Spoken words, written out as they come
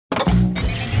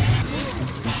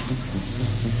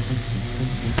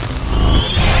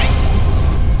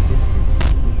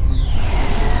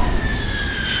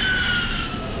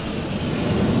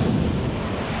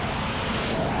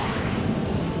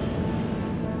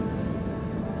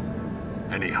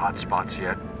Any hot spots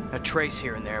yet? A trace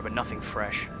here and there, but nothing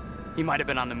fresh. He might have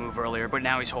been on the move earlier, but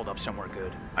now he's holed up somewhere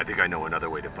good. I think I know another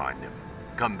way to find him.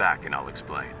 Come back and I'll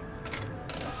explain.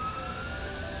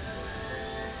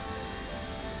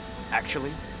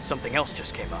 Actually, something else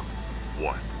just came up.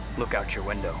 What? Look out your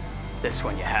window. This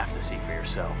one you have to see for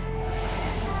yourself.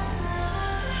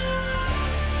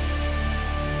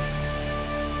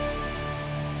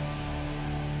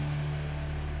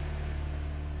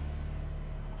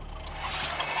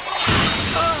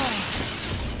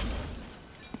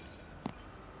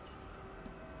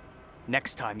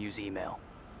 Next time, use email.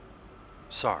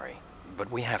 Sorry,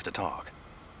 but we have to talk.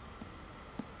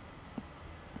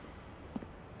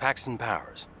 Paxton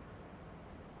Powers.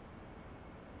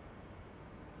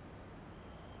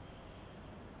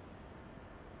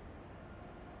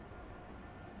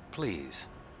 Please,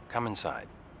 come inside.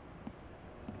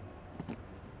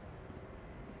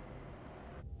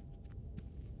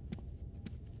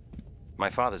 My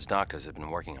father's doctors have been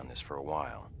working on this for a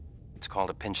while. It's called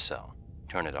a pinch cell.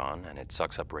 Turn it on, and it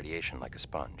sucks up radiation like a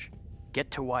sponge.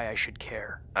 Get to why I should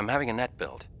care. I'm having a net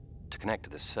built to connect to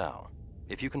the cell.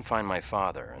 If you can find my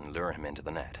father and lure him into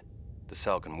the net, the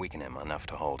cell can weaken him enough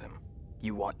to hold him.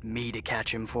 You want me to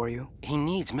catch him for you? He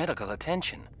needs medical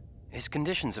attention. His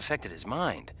conditions affected his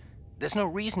mind. There's no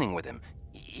reasoning with him,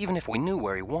 even if we knew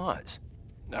where he was.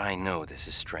 I know this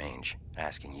is strange,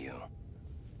 asking you.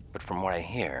 But from what I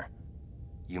hear,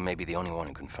 you may be the only one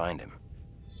who can find him.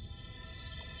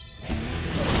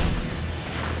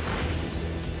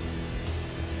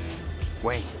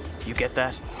 Wait, you get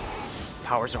that?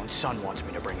 Power's own son wants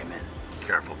me to bring him in.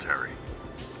 Careful, Terry.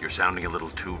 You're sounding a little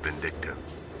too vindictive.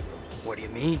 What do you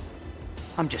mean?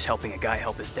 I'm just helping a guy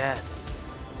help his dad.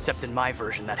 Except in my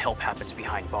version, that help happens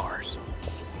behind bars.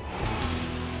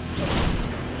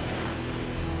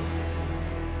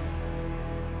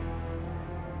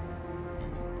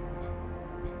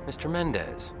 Mr.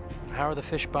 Mendez, how are the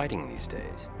fish biting these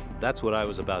days? That's what I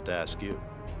was about to ask you.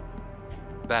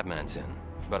 Batman's in,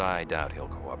 but I doubt he'll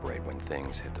cooperate when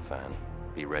things hit the fan.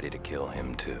 Be ready to kill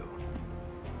him too.